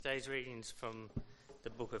Today's readings from the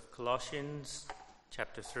book of Colossians,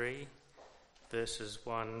 chapter 3, verses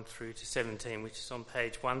 1 through to 17, which is on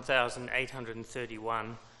page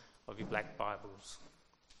 1831 of your black Bibles.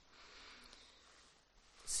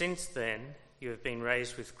 Since then, you have been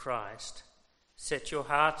raised with Christ. Set your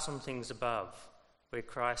hearts on things above, where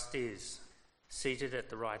Christ is, seated at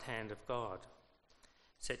the right hand of God.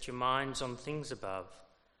 Set your minds on things above,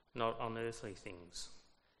 not on earthly things.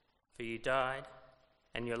 For you died,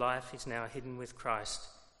 and your life is now hidden with Christ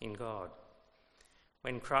in God.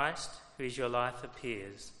 When Christ, who is your life,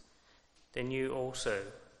 appears, then you also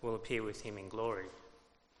will appear with him in glory.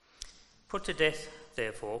 Put to death,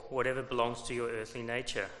 therefore, whatever belongs to your earthly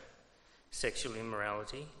nature: sexual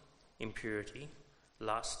immorality, impurity,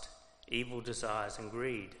 lust, evil desires, and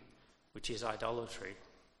greed, which is idolatry.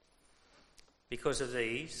 Because of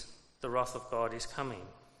these, the wrath of God is coming.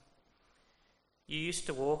 You used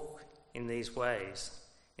to walk in these ways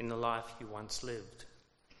in the life you once lived.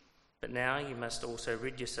 But now you must also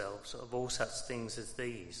rid yourselves of all such things as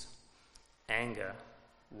these: anger,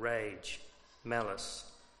 rage, malice,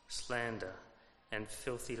 slander, and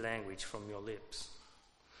filthy language from your lips.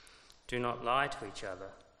 Do not lie to each other,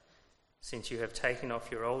 since you have taken off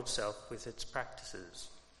your old self with its practices,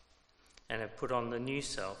 and have put on the new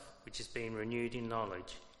self, which is being renewed in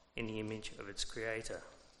knowledge in the image of its Creator.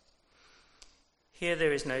 Here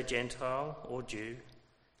there is no Gentile or Jew,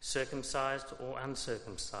 circumcised or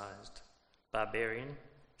uncircumcised, barbarian,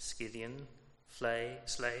 Scythian,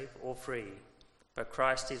 slave or free, but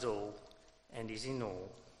Christ is all and is in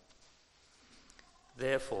all.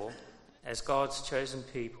 Therefore, as God's chosen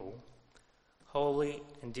people, holy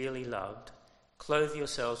and dearly loved, clothe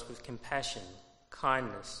yourselves with compassion,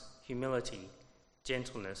 kindness, humility,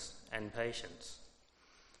 gentleness, and patience.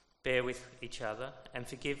 Bear with each other and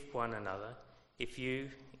forgive one another if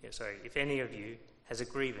any of you has a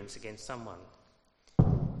grievance against someone.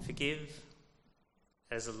 Forgive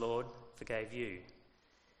as the Lord forgave you.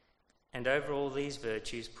 And over all these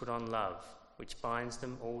virtues put on love, which binds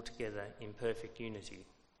them all together in perfect unity.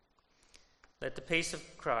 Let the peace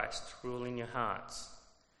of Christ rule in your hearts,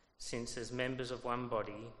 since as members of one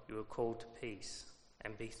body you are called to peace,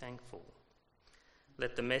 and be thankful.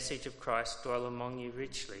 Let the message of Christ dwell among you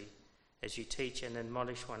richly, as you teach and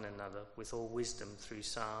admonish one another with all wisdom through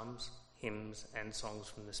psalms, hymns, and songs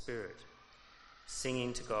from the Spirit,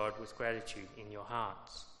 singing to God with gratitude in your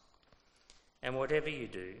hearts. And whatever you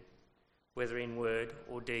do, whether in word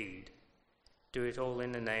or deed, do it all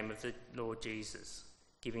in the name of the Lord Jesus,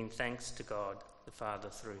 giving thanks to God the Father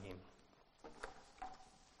through him.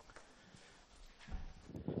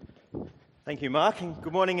 Thank you, Mark, and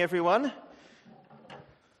good morning, everyone.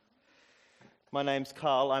 My name's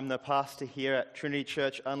Carl. I'm the pastor here at Trinity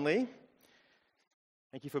Church, Unley.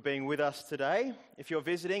 Thank you for being with us today. If you're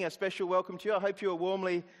visiting, a special welcome to you. I hope you were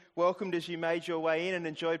warmly welcomed as you made your way in and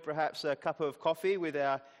enjoyed perhaps a cup of coffee with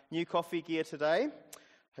our new coffee gear today.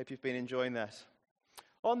 Hope you've been enjoying that.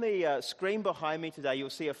 On the screen behind me today, you'll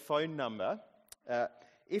see a phone number.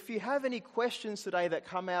 If you have any questions today that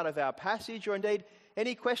come out of our passage, or indeed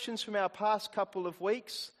any questions from our past couple of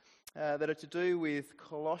weeks that are to do with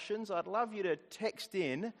Colossians, I'd love you to text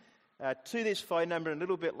in to this phone number. A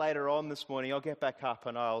little bit later on this morning, I'll get back up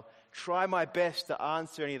and I'll try my best to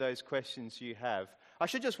answer any of those questions you have. I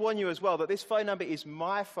should just warn you as well that this phone number is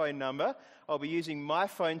my phone number. I'll be using my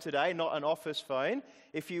phone today, not an office phone.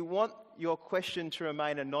 If you want your question to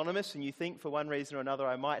remain anonymous and you think for one reason or another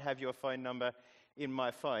I might have your phone number in my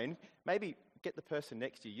phone, maybe get the person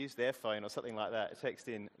next to you, use their phone or something like that, text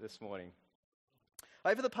in this morning.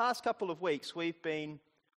 Over the past couple of weeks, we've been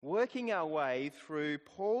working our way through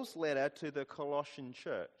Paul's letter to the Colossian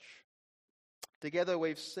church. Together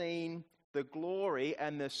we've seen the glory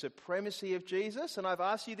and the supremacy of Jesus, and I've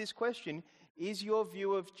asked you this question: is your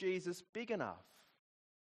view of Jesus big enough?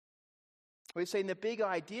 We've seen the big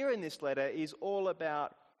idea in this letter is all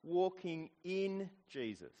about walking in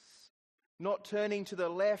Jesus, not turning to the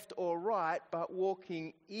left or right, but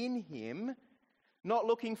walking in him, not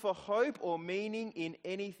looking for hope or meaning in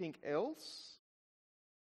anything else.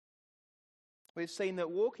 We've seen that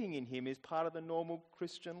walking in him is part of the normal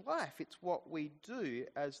Christian life. It's what we do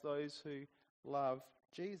as those who love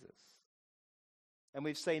Jesus. And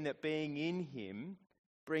we've seen that being in him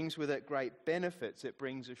brings with it great benefits. It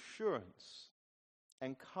brings assurance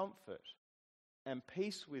and comfort and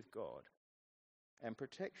peace with God and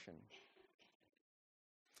protection.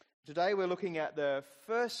 Today we're looking at the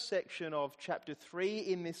first section of chapter 3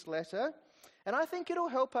 in this letter, and I think it'll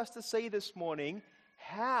help us to see this morning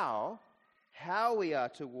how we are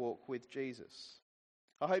to walk with Jesus.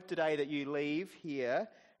 I hope today that you leave here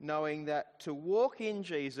knowing that to walk in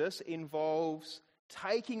Jesus involves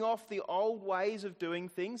taking off the old ways of doing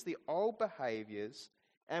things, the old behaviours,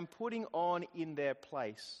 and putting on in their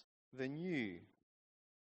place the new.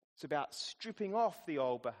 It's about stripping off the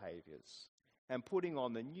old behaviours and putting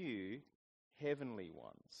on the new heavenly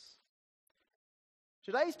ones.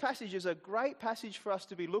 Today's passage is a great passage for us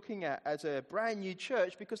to be looking at as a brand new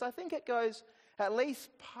church, because I think it goes at least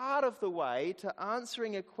part of the way to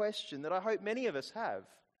answering a question that I hope many of us have.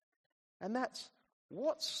 And that's,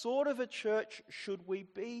 what sort of a church should we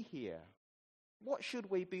be here? What should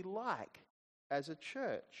we be like as a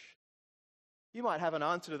church? You might have an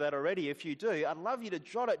answer to that already. If you do, I'd love you to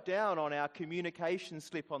jot it down on our communication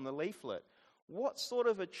slip on the leaflet. What sort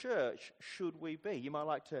of a church should we be? You might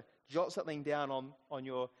like to jot something down on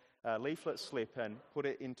your leaflet slip and put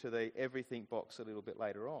it into the everything box a little bit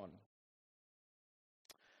later on.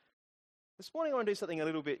 This morning I want to do something a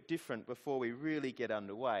little bit different before we really get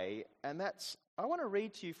underway, and that's, I want to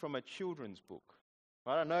read to you from a children's book.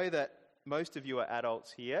 Right? I know that most of you are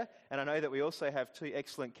adults here, and I know that we also have 2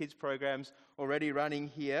 excellent kids programs already running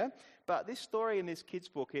here, but this story in this kids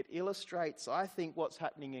book, it illustrates, I think, what's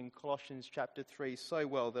happening in Colossians chapter 3 so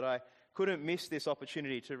well that I couldn't miss this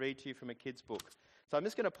opportunity to read to you from a kids book. So I'm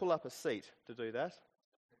just going to pull up a seat to do that.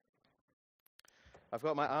 I've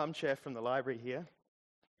got my armchair from the library here.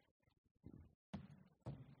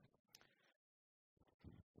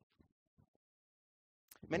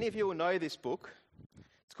 Many of you will know this book.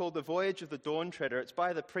 It's called The Voyage of the Dawn Treader. It's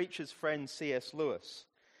by the preacher's friend C.S. Lewis.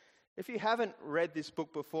 If you haven't read this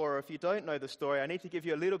book before, or if you don't know the story, I need to give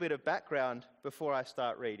you a little bit of background before I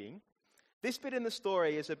start reading. This bit in the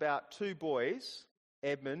story is about 2 boys,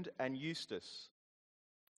 Edmund and Eustace.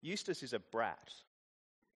 Eustace is a brat.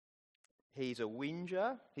 He's a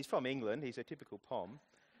whinger. He's from England. He's a typical Pom.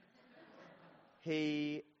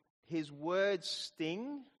 His words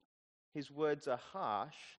sting. His words are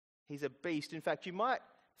harsh. He's a beast. In fact, you might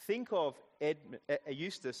think of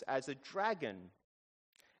Eustace as a dragon.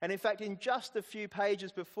 And in fact, in just a few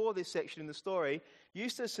pages before this section in the story,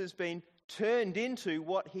 Eustace has been turned into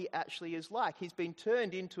what he actually is like. He's been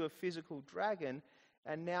turned into a physical dragon,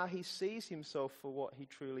 and now he sees himself for what he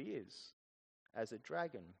truly is, as a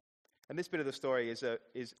dragon. And this bit of the story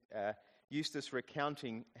is Eustace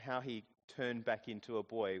recounting how he turned back into a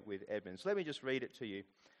boy with Edmund. So let me just read it to you.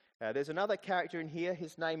 There's another character in here.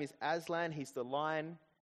 His name is Aslan. He's the lion.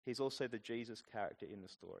 He's also the Jesus character in the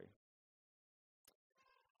story.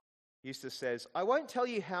 Eustace says, "I won't tell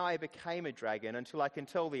you how I became a dragon until I can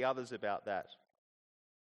tell the others about that.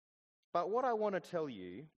 But what I want to tell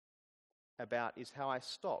you about is how I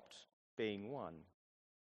stopped being one."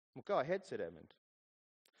 "Well, go ahead," said Edmund.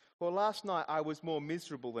 "Well, last night I was more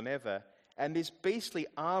miserable than ever, and this beastly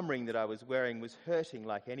armouring that I was wearing was hurting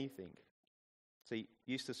like anything." See,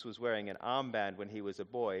 Eustace was wearing an armband when he was a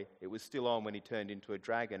boy. It was still on when he turned into a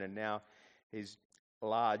dragon, and now his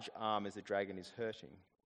large arm as a dragon is hurting.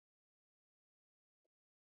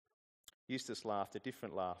 Eustace laughed a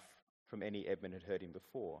different laugh from any Edmund had heard him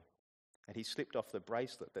before, and he slipped off the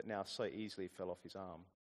bracelet that now so easily fell off his arm.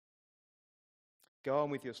 "Go on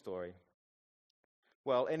with your story."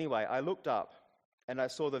 "Well, anyway, I looked up and I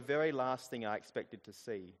saw the very last thing I expected to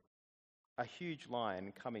see. A huge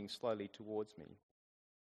lion coming slowly towards me.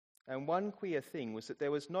 And one queer thing was that there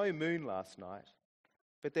was no moon last night,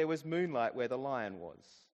 but there was moonlight where the lion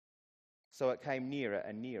was. So it came nearer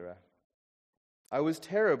and nearer. I was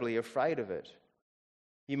terribly afraid of it.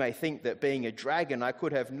 You may think that being a dragon, I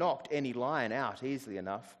could have knocked any lion out easily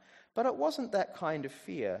enough, but it wasn't that kind of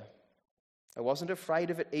fear. I wasn't afraid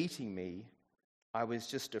of it eating me. I was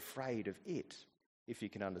just afraid of it, if you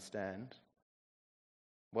can understand.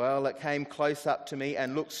 Well, it came close up to me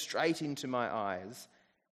and looked straight into my eyes,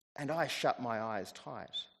 and I shut my eyes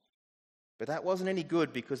tight. But that wasn't any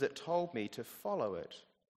good because it told me to follow it."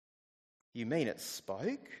 "You mean it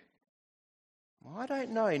spoke?" "Well, I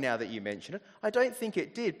don't know now that you mention it. I don't think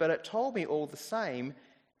it did, but it told me all the same,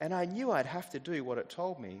 and I knew I'd have to do what it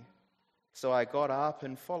told me. So I got up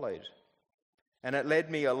and followed. And it led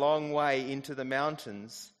me a long way into the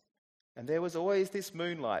mountains, and there was always this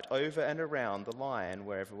moonlight over and around the lion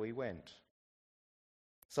wherever we went.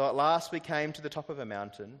 So at last we came to the top of a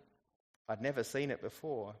mountain. I'd never seen it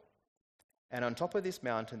before. And on top of this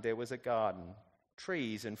mountain there was a garden,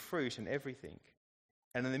 trees and fruit and everything.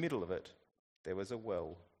 And in the middle of it there was a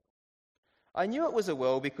well. I knew it was a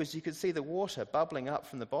well because you could see the water bubbling up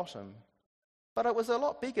from the bottom. But it was a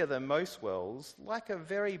lot bigger than most wells, like a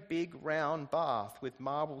very big round bath with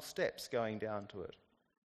marble steps going down to it.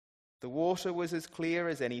 The water was as clear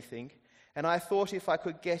as anything, and I thought if I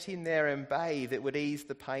could get in there and bathe, it would ease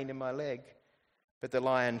the pain in my leg. But the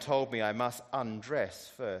lion told me I must undress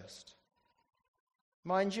first.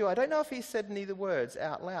 Mind you, I don't know if he said any of the words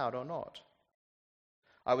out loud or not.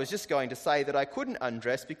 I was just going to say that I couldn't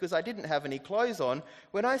undress because I didn't have any clothes on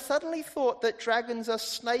when I suddenly thought that dragons are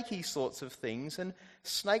snaky sorts of things and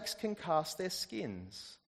snakes can cast their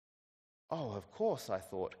skins. Oh, of course, I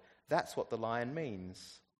thought, that's what the lion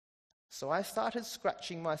means. So I started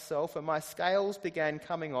scratching myself and my scales began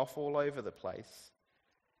coming off all over the place.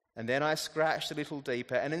 And then I scratched a little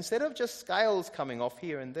deeper, and instead of just scales coming off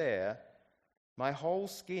here and there, my whole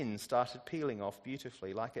skin started peeling off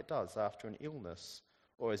beautifully like it does after an illness,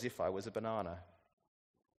 or as if I was a banana.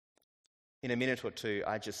 In a minute or two,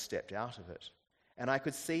 I just stepped out of it, and I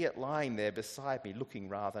could see it lying there beside me, looking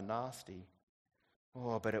rather nasty.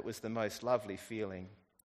 Oh, but it was the most lovely feeling.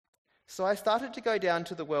 So I started to go down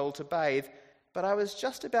to the well to bathe, but I was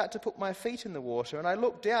just about to put my feet in the water, and I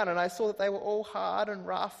looked down and I saw that they were all hard and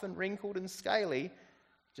rough and wrinkled and scaly,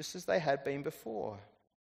 just as they had been before.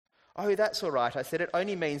 Oh, that's all right, I said. It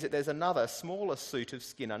only means that there's another, smaller suit of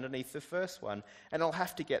skin underneath the first one, and I'll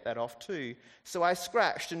have to get that off too. So I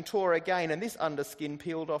scratched and tore again, and this underskin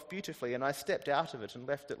peeled off beautifully, and I stepped out of it and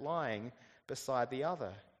left it lying beside the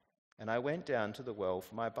other. And I went down to the well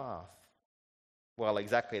for my bath. Well,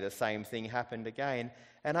 exactly the same thing happened again,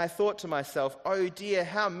 and I thought to myself, oh dear,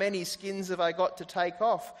 how many skins have I got to take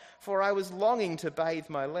off? For I was longing to bathe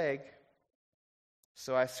my leg.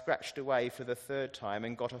 So I scratched away for the third time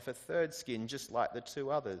and got off a third skin just like the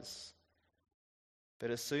two others.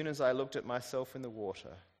 But as soon as I looked at myself in the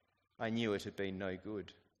water, I knew it had been no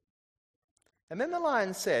good. And then the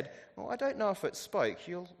lion said, well, I don't know if it spoke.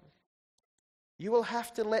 You will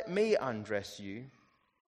have to let me undress you.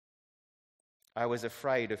 I was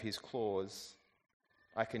afraid of his claws,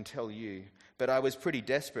 I can tell you, but I was pretty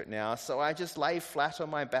desperate now, so I just lay flat on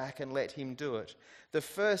my back and let him do it. The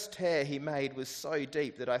first tear he made was so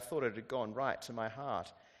deep that I thought it had gone right to my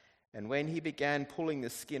heart, and when he began pulling the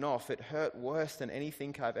skin off, it hurt worse than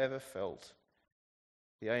anything I've ever felt.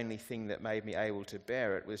 The only thing that made me able to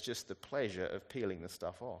bear it was just the pleasure of peeling the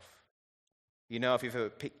stuff off. You know, if you've ever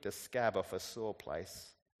picked a scab off a sore place,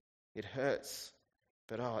 it hurts.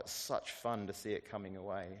 But oh, it's such fun to see it coming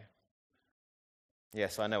away.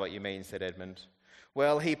 Yes, I know what you mean, said Edmund.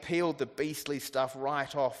 Well, he peeled the beastly stuff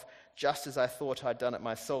right off, just as I thought I'd done it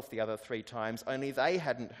myself the other 3 times, only they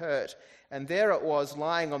hadn't hurt, and there it was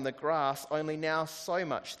lying on the grass, only now so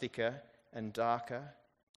much thicker and darker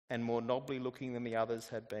and more knobbly looking than the others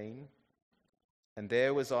had been. And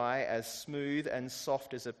there was I, as smooth and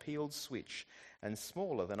soft as a peeled switch, and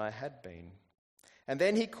smaller than I had been. And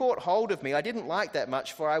then he caught hold of me. I didn't like that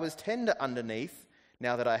much, for I was tender underneath,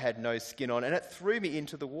 now that I had no skin on, and it threw me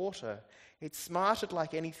into the water. It smarted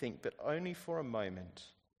like anything, but only for a moment.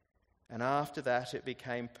 And after that, it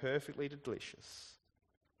became perfectly delicious.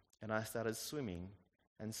 And I started swimming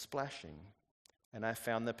and splashing, and I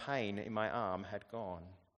found the pain in my arm had gone.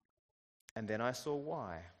 And then I saw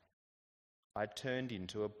why. I'd turned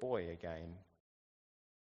into a boy again.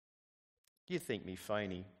 You'd think me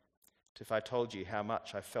phony if I told you how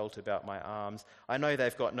much I felt about my arms. I know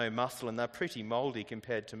they've got no muscle and they're pretty mouldy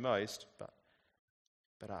compared to most, but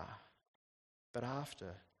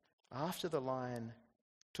after the lion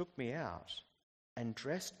took me out and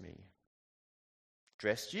dressed me.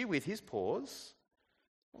 Dressed you with his paws?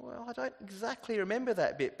 Well, I don't exactly remember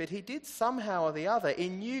that bit, but he did somehow or the other,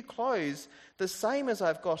 in new clothes, the same as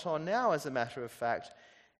I've got on now, as a matter of fact.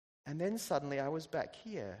 And then suddenly I was back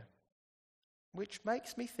here, which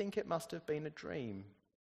makes me think it must have been a dream.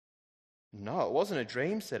 No, it wasn't a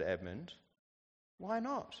dream, said Edmund. Why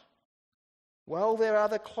not? Well, there are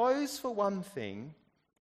the clothes for one thing,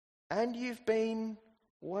 and you've been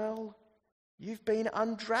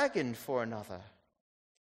undragoned for another.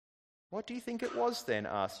 What do you think it was then?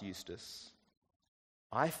 Asked Eustace.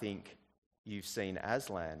 I think you've seen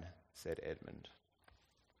Aslan, said Edmund.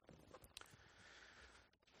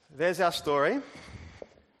 There's our story.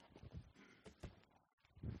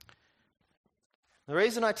 The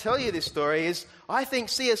reason I tell you this story is I think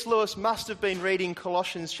C.S. Lewis must have been reading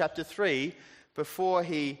Colossians chapter 3 before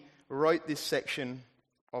he wrote this section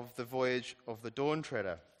of the voyage of the Dawn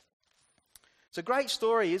Treader. It's a great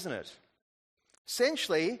story, isn't it?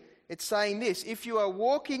 Essentially, it's saying this: if you are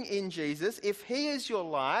walking in Jesus, if he is your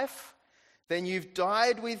life, then you've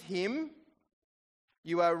died with him,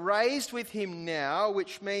 you are raised with him now,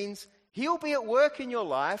 which means he'll be at work in your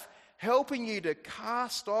life, helping you to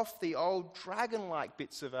cast off the old dragon-like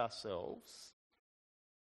bits of ourselves,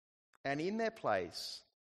 and in their place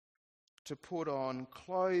to put on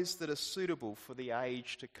clothes that are suitable for the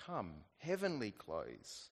age to come, heavenly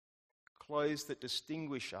clothes clothes that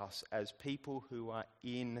distinguish us as people who are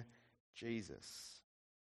in Jesus.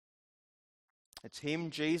 It's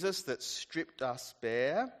him, Jesus, that stripped us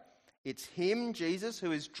bare. It's him, Jesus,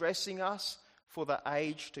 who is dressing us for the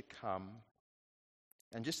age to come.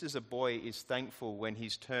 And just as a boy is thankful when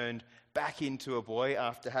he's turned back into a boy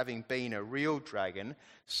after having been a real dragon,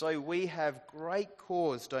 so we have great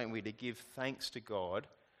cause, don't we, to give thanks to God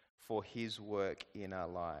for his work in our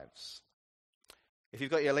lives. If you've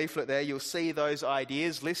got your leaflet there, you'll see those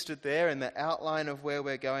ideas listed there in the outline of where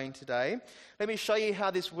we're going today. Let me show you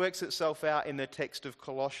how this works itself out in the text of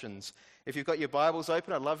Colossians. If you've got your Bibles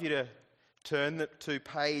open, I'd love you to turn to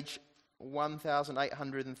page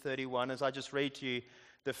 1831 as I just read to you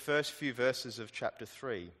the first few verses of chapter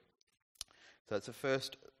 3. So it's the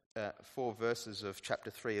first 4 verses of chapter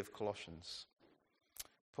 3 of Colossians.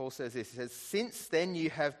 Paul says this, he says, "Since then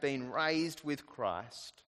you have been raised with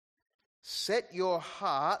Christ. Set your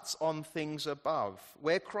hearts on things above,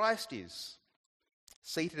 where Christ is,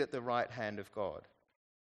 seated at the right hand of God.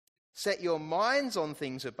 Set your minds on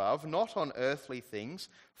things above, not on earthly things,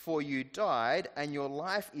 for you died, and your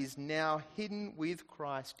life is now hidden with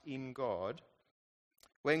Christ in God.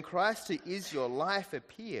 When Christ, who is your life,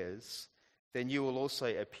 appears, then you will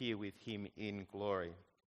also appear with him in glory."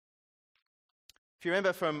 If you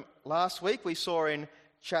remember from last week, we saw in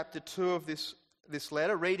chapter 2 of this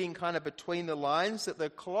letter, reading kind of between the lines, that the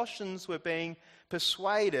Colossians were being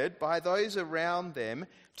persuaded by those around them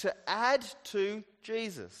to add to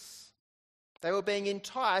Jesus. They were being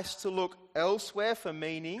enticed to look elsewhere for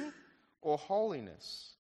meaning or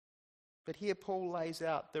holiness. But here Paul lays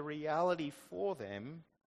out the reality for them.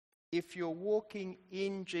 If you're walking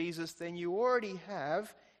in Jesus, then you already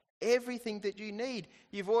have everything that you need.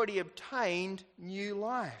 You've already obtained new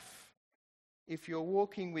life. If you're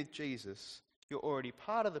walking with Jesus, you're already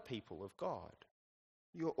part of the people of God.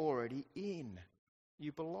 You're already in.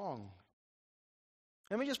 You belong.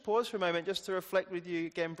 Let me just pause for a moment just to reflect with you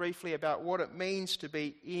again briefly about what it means to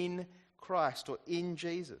be in Christ or in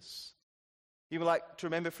Jesus. You would like to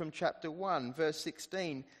remember from chapter 1, verse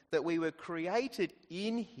 16, that we were created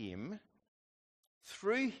in him,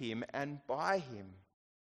 through him, and by him.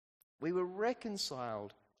 We were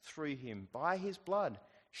reconciled through him by his blood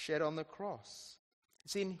shed on the cross.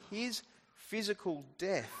 It's in his physical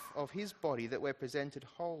death of his body that we're presented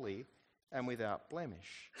holy and without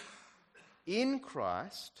blemish. In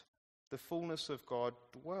Christ, the fullness of God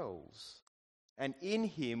dwells. And in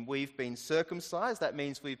him we've been circumcised. That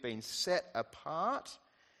means we've been set apart,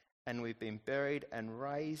 and we've been buried and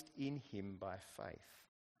raised in him by faith.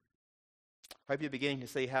 I hope you're beginning to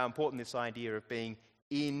see how important this idea of being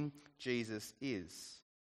in Jesus is.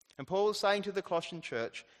 And Paul is saying to the Colossian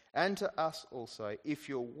church, and to us also, if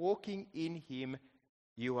you're walking in him,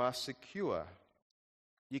 you are secure.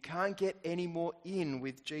 You can't get any more in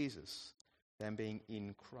with Jesus than being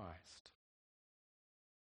in Christ.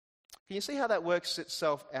 Can you see how that works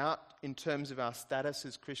itself out in terms of our status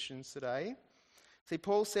as Christians today? See,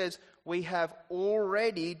 Paul says we have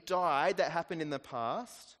already died. That happened in the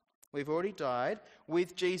past. We've already died.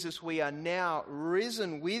 With Jesus, we are now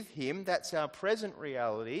risen with him. That's our present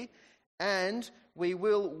reality. And we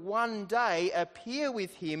will one day appear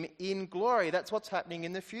with him in glory. That's what's happening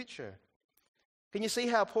in the future. Can you see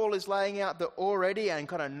how Paul is laying out the already and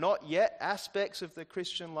kind of not yet aspects of the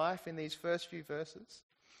Christian life in these first few verses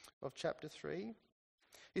of chapter 3?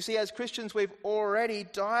 You see, as Christians, we've already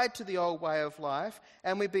died to the old way of life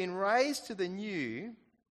and we've been raised to the new.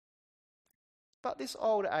 But this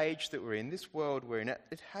old age that we're in, this world we're in,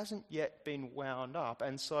 it hasn't yet been wound up.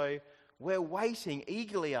 And so we're waiting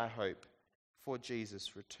eagerly, I hope, for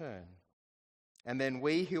Jesus' return. And then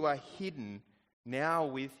we who are hidden now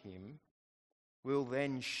with him will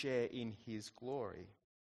then share in his glory.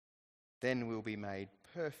 Then we'll be made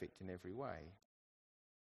perfect in every way.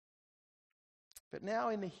 But now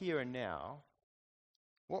in the here and now,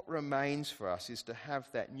 what remains for us is to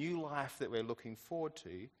have that new life that we're looking forward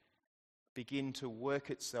to begin to work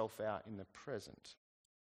itself out in the present.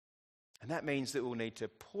 And that means that we'll need to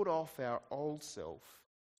put off our old self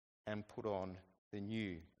and put on the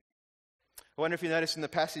new. I wonder if you notice in the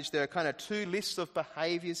passage there are kind of two lists of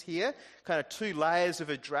behaviours here, kind of two layers of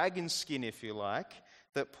a dragon's skin, if you like,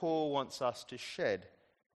 that Paul wants us to shed.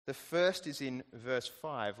 The first is in verse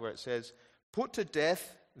 5 where it says, "Put to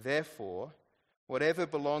death, therefore, whatever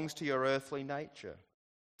belongs to your earthly nature,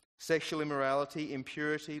 sexual immorality,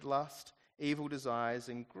 impurity, lust, evil desires,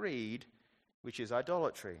 and greed, which is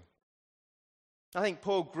idolatry." I think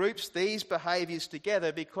Paul groups these behaviours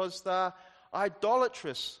together because they're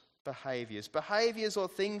idolatrous behaviours or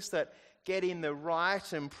things that get in the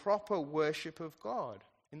right and proper worship of God.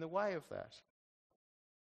 in the way of that.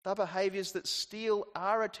 They're behaviours that steal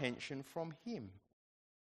our attention from him.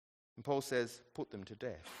 And Paul says, put them to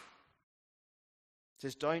death. He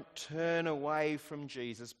says, don't turn away from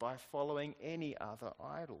Jesus by following any other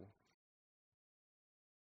idol.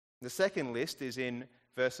 The second list is in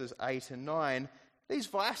verses 8 and 9. These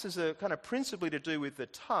vices are kind of principally to do with the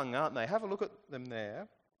tongue, aren't they? Have a look at them there.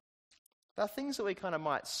 They're things that we kind of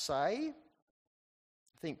might say.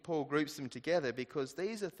 I think Paul groups them together because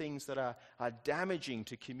these are things that are damaging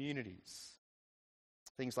to communities.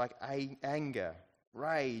 Things like anger,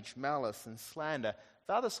 rage, malice, and slander.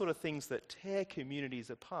 They're the sort of things that tear communities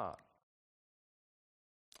apart.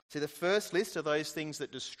 See, the first list are those things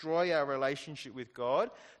that destroy our relationship with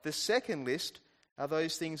God. The second list are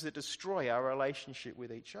those things that destroy our relationship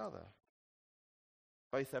with each other.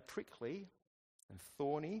 Both are prickly and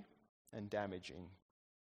thorny and damaging,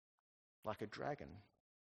 like a dragon.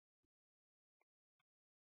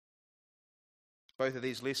 Both of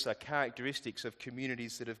these lists are characteristics of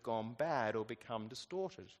communities that have gone bad or become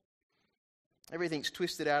distorted. Everything's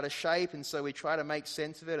twisted out of shape, and so we try to make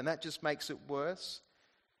sense of it, and that just makes it worse.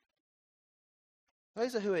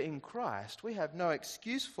 Those who are in Christ, we have no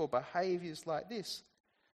excuse for behaviours like this.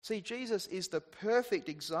 See, Jesus is the perfect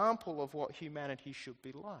example of what humanity should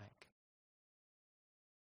be like.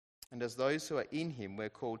 And as those who are in him, we're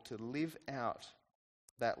called to live out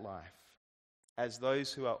that life as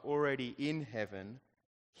those who are already in heaven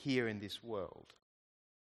here in this world.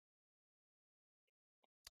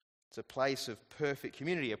 It's a place of perfect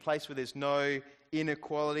community, a place where there's no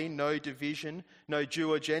inequality, no division, no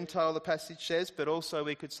Jew or Gentile, the passage says, but also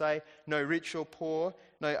we could say no rich or poor,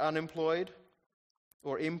 no unemployed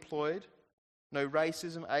or employed, no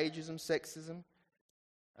racism, ageism, sexism.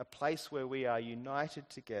 A place where we are united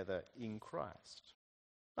together in Christ.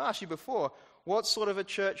 I asked you before, what sort of a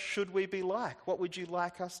church should we be like? What would you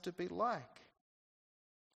like us to be like?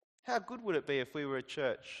 How good would it be if we were a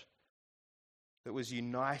church that was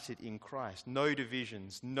united in Christ? No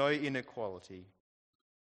divisions, no inequality.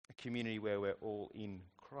 A community where we're all in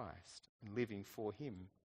Christ and living for him.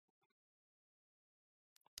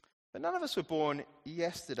 But none of us were born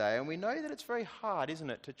yesterday, and we know that it's very hard, isn't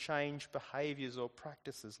it, to change behaviours or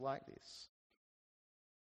practices like this.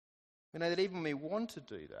 We know that even when we want to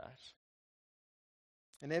do that,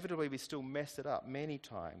 inevitably we still mess it up many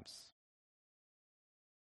times.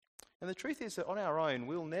 And the truth is that on our own,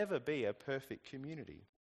 we'll never be a perfect community.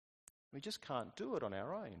 We just can't do it on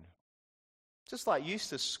our own. Just like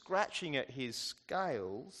Eustace scratching at his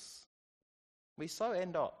scales, we so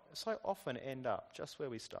often end up just where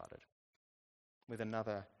we started, with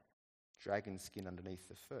another dragon skin underneath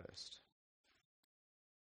the first.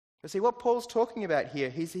 But see, what Paul's talking about here,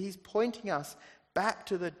 he's pointing us back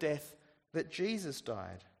to the death that Jesus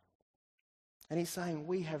died. And he's saying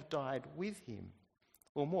we have died with him,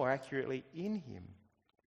 or more accurately, in him.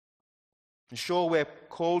 And sure, we're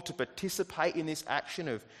called to participate in this action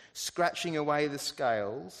of scratching away the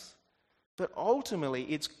scales, but ultimately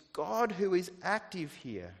it's God who is active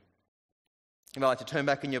here. You might like to turn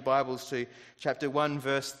back in your Bibles to chapter 1,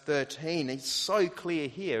 verse 13. It's so clear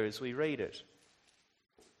here as we read it.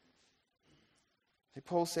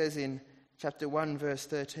 Paul says in chapter 1, verse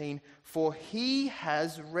 13, "For he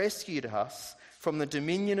has rescued us from the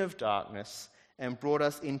dominion of darkness and brought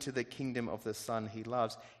us into the kingdom of the Son he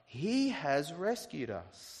loves." He has rescued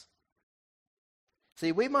us.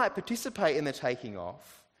 See, we might participate in the taking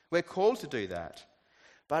off. We're called to do that.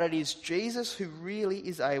 But it is Jesus who really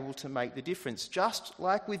is able to make the difference. Just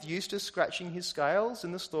like with Eustace scratching his scales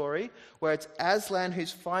in the story, where it's Aslan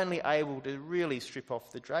who's finally able to really strip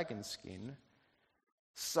off the dragon skin,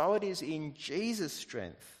 so it is in Jesus'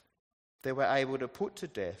 strength that we're able to put to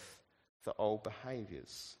death the old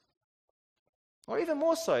behaviours. Or even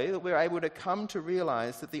more so, that we're able to come to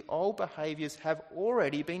realise that the old behaviours have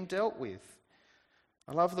already been dealt with.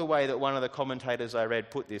 I love the way that one of the commentators I read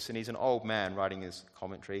put this, and he's an old man writing his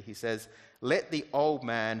commentary. He says, "Let the old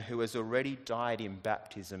man who has already died in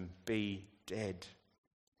baptism be dead."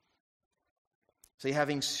 See,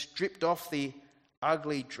 having stripped off the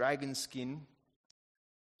ugly dragon skin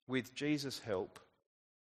with Jesus' help,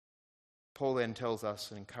 Paul then tells us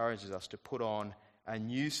and encourages us to put on a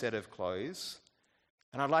new set of clothes.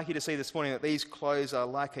 And I'd like you to see this morning that these clothes are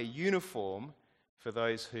like a uniform for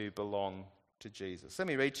those who belong to Jesus. Let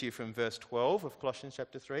me read to you from verse 12 of Colossians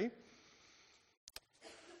chapter 3.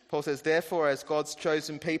 Paul says, "Therefore, as God's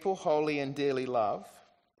chosen people, holy and dearly loved,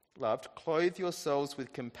 clothe yourselves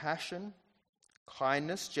with compassion,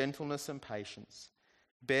 kindness, gentleness, and patience.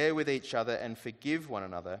 Bear with each other and forgive one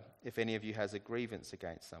another if any of you has a grievance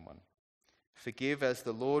against someone. Forgive as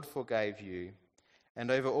the Lord forgave you. And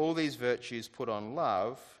over all these virtues put on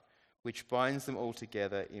love, which binds them all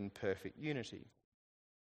together in perfect unity.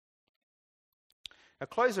 Now,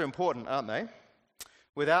 clothes are important, aren't they?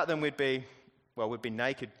 Without them, we'd be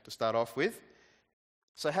naked to start off with.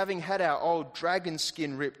 So having had our old dragon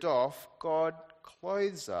skin ripped off, God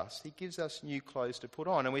clothes us. He gives us new clothes to put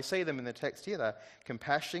on. And we see them in the text here. They're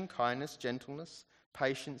compassion, kindness, gentleness,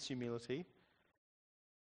 patience, humility.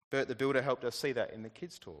 Bert the Builder helped us see that in the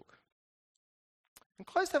kids' talk. And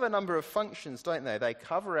clothes have a number of functions, don't they? They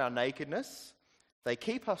cover our nakedness. They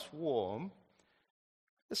keep us warm.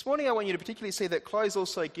 This morning I want you to particularly see that clothes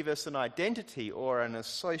also give us an identity or an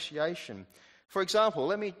association. For example,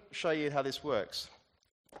 let me show you how this works.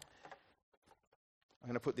 I'm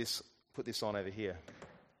going to put this on over here.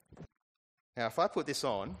 Now, if I put this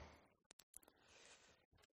on,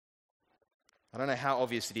 I don't know how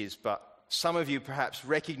obvious it is, but some of you perhaps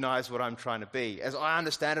recognise what I'm trying to be. As I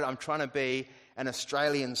understand it, I'm trying to be an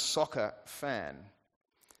Australian soccer fan.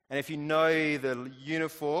 And if you know the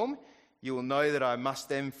uniform, you will know that I must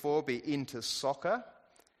therefore be into soccer.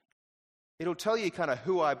 It'll tell you kind of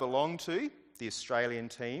who I belong to, the Australian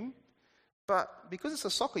team. But because it's a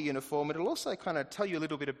soccer uniform, it'll also kind of tell you a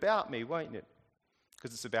little bit about me, won't it?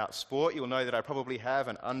 Because it's about sport, you'll know that I probably have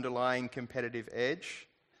an underlying competitive edge.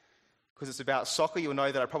 Because it's about soccer, you'll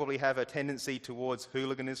know that I probably have a tendency towards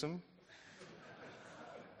hooliganism.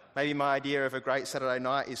 Maybe my idea of a great Saturday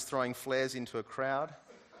night is throwing flares into a crowd,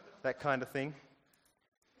 that kind of thing.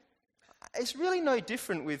 It's really no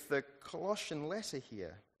different with the Colossian letter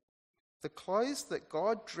here. The clothes that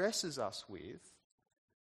God dresses us with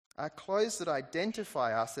are clothes that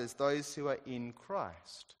identify us as those who are in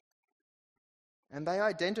Christ. And they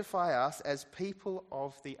identify us as people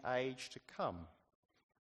of the age to come.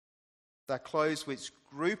 They're clothes which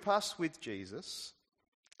group us with Jesus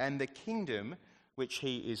and the kingdom which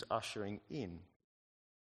he is ushering in.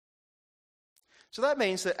 So that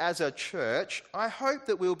means that as a church, I hope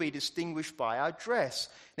that we'll be distinguished by our dress.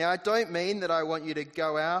 Now, I don't mean that I want you to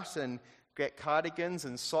go out and get cardigans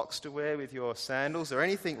and socks to wear with your sandals or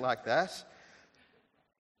anything like that.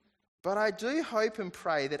 But I do hope and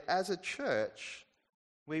pray that as a church,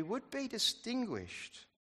 we would be distinguished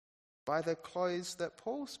by the clothes that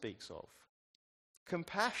Paul speaks of.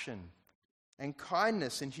 Compassion and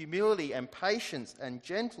kindness and humility and patience and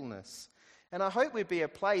gentleness. And I hope we'd be a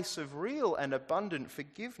place of real and abundant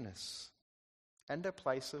forgiveness and a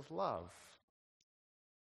place of love.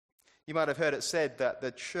 You might have heard it said that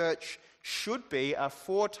the church should be a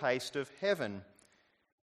foretaste of heaven.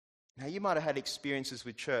 Now, you might have had experiences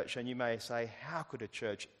with church and you may say, how could a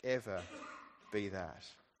church ever be that?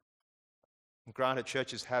 And granted,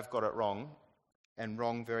 churches have got it wrong, and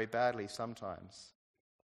wrong very badly sometimes.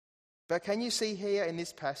 But can you see here in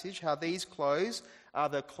this passage how these clothes are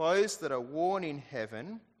the clothes that are worn in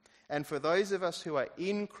heaven, and for those of us who are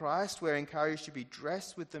in Christ, we're encouraged to be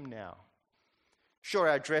dressed with them now. Sure,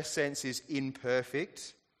 our dress sense is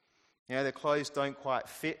imperfect. You know, the clothes don't quite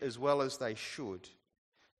fit as well as they should.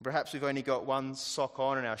 Perhaps we've only got one sock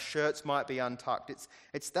on and our shirts might be untucked.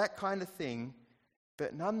 It's that kind of thing,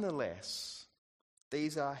 but nonetheless,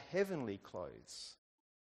 these are heavenly clothes.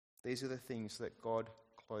 These are the things that God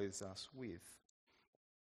clothes us with.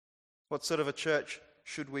 What sort of a church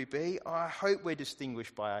should we be? I hope we're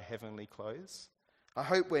distinguished by our heavenly clothes. I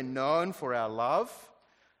hope we're known for our love.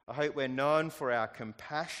 I hope we're known for our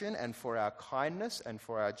compassion and for our kindness and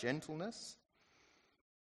for our gentleness.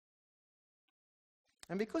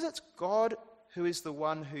 And because it's God who is the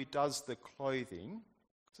one who does the clothing,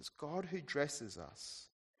 because it's God who dresses us,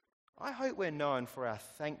 I hope we're known for our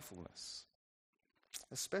thankfulness,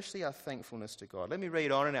 especially our thankfulness to God. Let me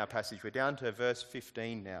read on in our passage. We're down to verse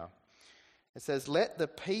 15 now. It says, "Let the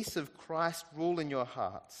peace of Christ rule in your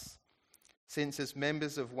hearts, since as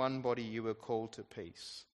members of one body you were called to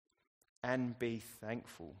peace, and be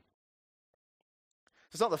thankful."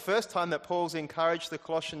 It's not the first time that Paul's encouraged the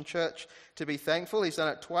Colossian church to be thankful. He's done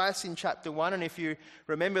it twice in chapter 1, and if you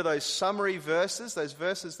remember those summary verses, those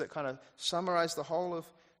verses that kind of summarize the whole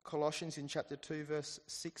of Colossians in chapter 2, verse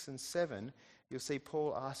 6 and 7, you'll see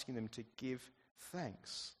Paul asking them to give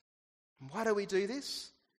thanks. And why do we do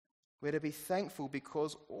this? We're to be thankful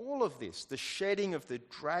because all of this, the shedding of the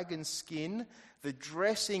dragon skin, the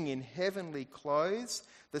dressing in heavenly clothes,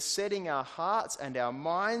 the setting our hearts and our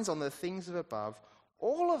minds on the things of above,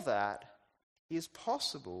 all of that is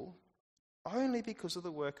possible only because of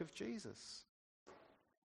the work of Jesus.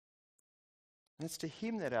 And it's to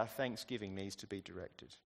him that our thanksgiving needs to be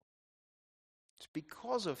directed. It's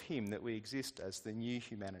because of him that we exist as the new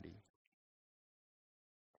humanity.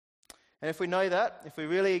 And if we know that, if we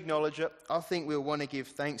really acknowledge it, I think we'll want to give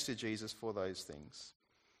thanks to Jesus for those things.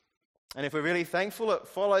 And if we're really thankful, it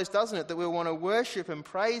follows, doesn't it, that we'll want to worship and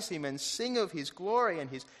praise him and sing of his glory and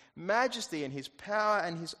his majesty and his power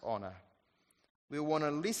and his honour. We'll want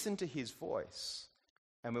to listen to his voice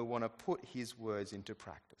and we'll want to put his words into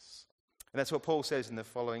practice. And that's what Paul says in the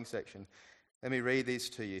following section. Let me read these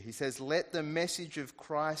to you. He says, "Let the message of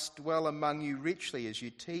Christ dwell among you richly as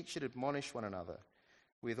you teach and admonish one another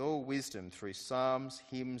with all wisdom through psalms,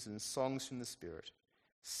 hymns and songs from the Spirit,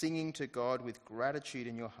 singing to God with gratitude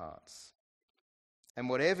in your hearts. And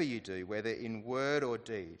whatever you do, whether in word or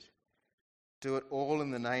deed, do it all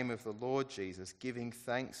in the name of the Lord Jesus, giving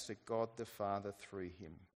thanks to God the Father through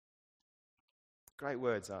him." Great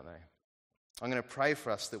words, aren't they? I'm going to pray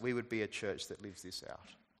for us that we would be a church that lives this out.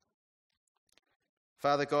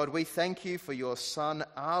 Father God, we thank you for your Son,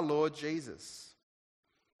 our Lord Jesus.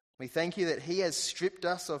 We thank you that he has stripped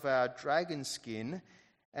us of our dragon skin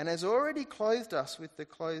and has already clothed us with the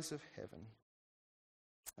clothes of heaven.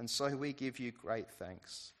 And so we give you great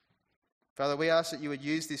thanks. Father, we ask that you would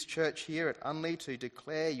use this church here at Unley to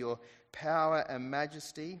declare your power and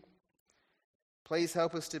majesty. Please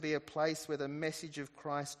help us to be a place where the message of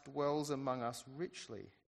Christ dwells among us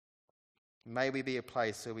richly. May we be a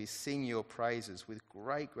place where we sing your praises with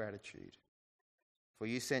great gratitude. For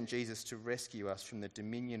you sent Jesus to rescue us from the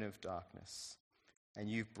dominion of darkness, and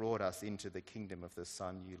you've brought us into the kingdom of the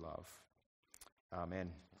Son you love.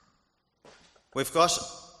 Amen. We've got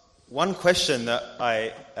one question that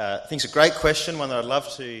I think is a great question, one that I'd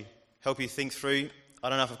love to help you think through. I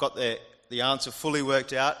don't know if I've got the answer fully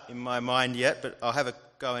worked out in my mind yet, but I'll have a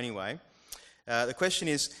go anyway. The question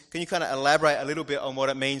is, can you kind of elaborate a little bit on what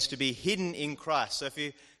it means to be hidden in Christ? So if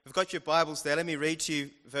you've got your Bibles there, let me read to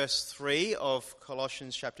you verse 3 of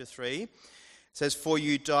Colossians chapter 3. It says, "For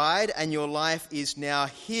you died, and your life is now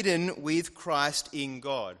hidden with Christ in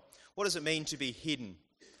God." What does it mean to be hidden?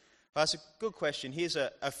 Well, that's a good question. Here's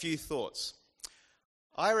a few thoughts.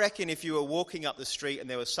 I reckon if you were walking up the street and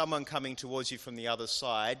there was someone coming towards you from the other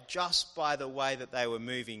side, just by the way that they were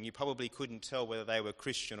moving, you probably couldn't tell whether they were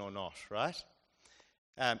Christian or not, right?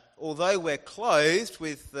 Although we're clothed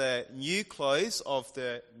with the new clothes of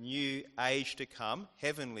the new age to come,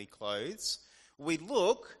 heavenly clothes, we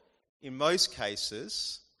look, in most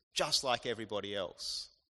cases, just like everybody else.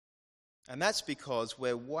 And that's because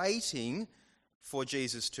we're waiting for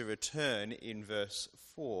Jesus to return in verse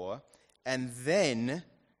 4, and then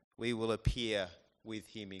we will appear with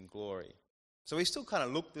him in glory. So we still kind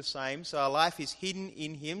of look the same, so our life is hidden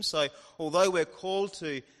in him. So although we're called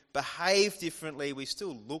to behave differently, we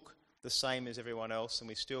still look the same as everyone else, and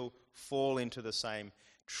we still fall into the same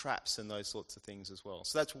traps and those sorts of things as well.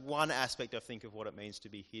 So that's one aspect, I think, of what it means to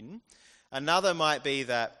be hidden. Another might be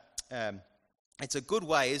that it's a good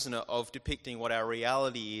way, isn't it, of depicting what our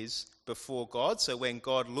reality is before God. So when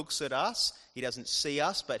God looks at us, he doesn't see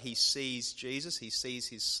us, but he sees Jesus, he sees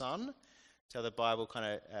his Son. That's how the Bible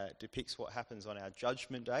kind of depicts what happens on our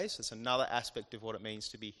judgment day. So it's another aspect of what it means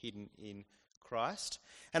to be hidden in Christ.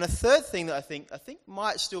 And a third thing that I think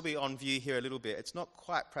might still be on view here a little bit, it's not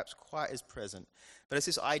perhaps quite as present, but it's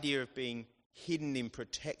this idea of being hidden in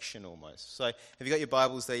protection almost. So if you've got your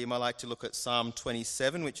Bibles there, you might like to look at Psalm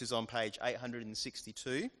 27, which is on page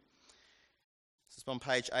 862. It's on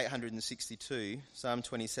page 862, Psalm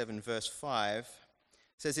 27, verse 5.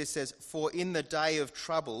 It says, "For in the day of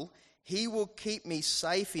trouble, he will keep me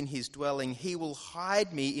safe in his dwelling. He will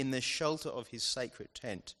hide me in the shelter of his sacred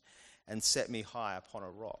tent and set me high upon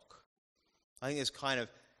a rock." I think there's kind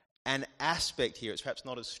of an aspect here. It's perhaps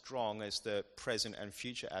not as strong as the present and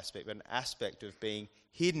future aspect, but an aspect of being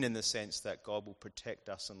hidden in the sense that God will protect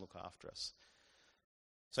us and look after us.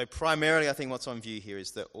 So primarily, I think what's on view here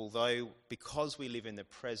is that because we live in the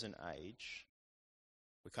present age,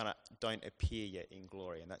 we kind of don't appear yet in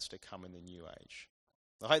glory, and that's to come in the new age.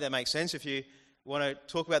 I hope that makes sense. If you want to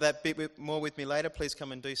talk about that bit more with me later, please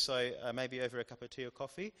come and do so, maybe over a cup of tea or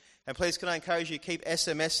coffee. And please can I encourage you to keep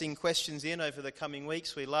SMSing questions in over the coming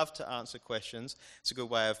weeks. We love to answer questions. It's a good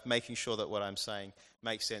way of making sure that what I'm saying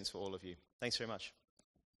makes sense for all of you. Thanks very much.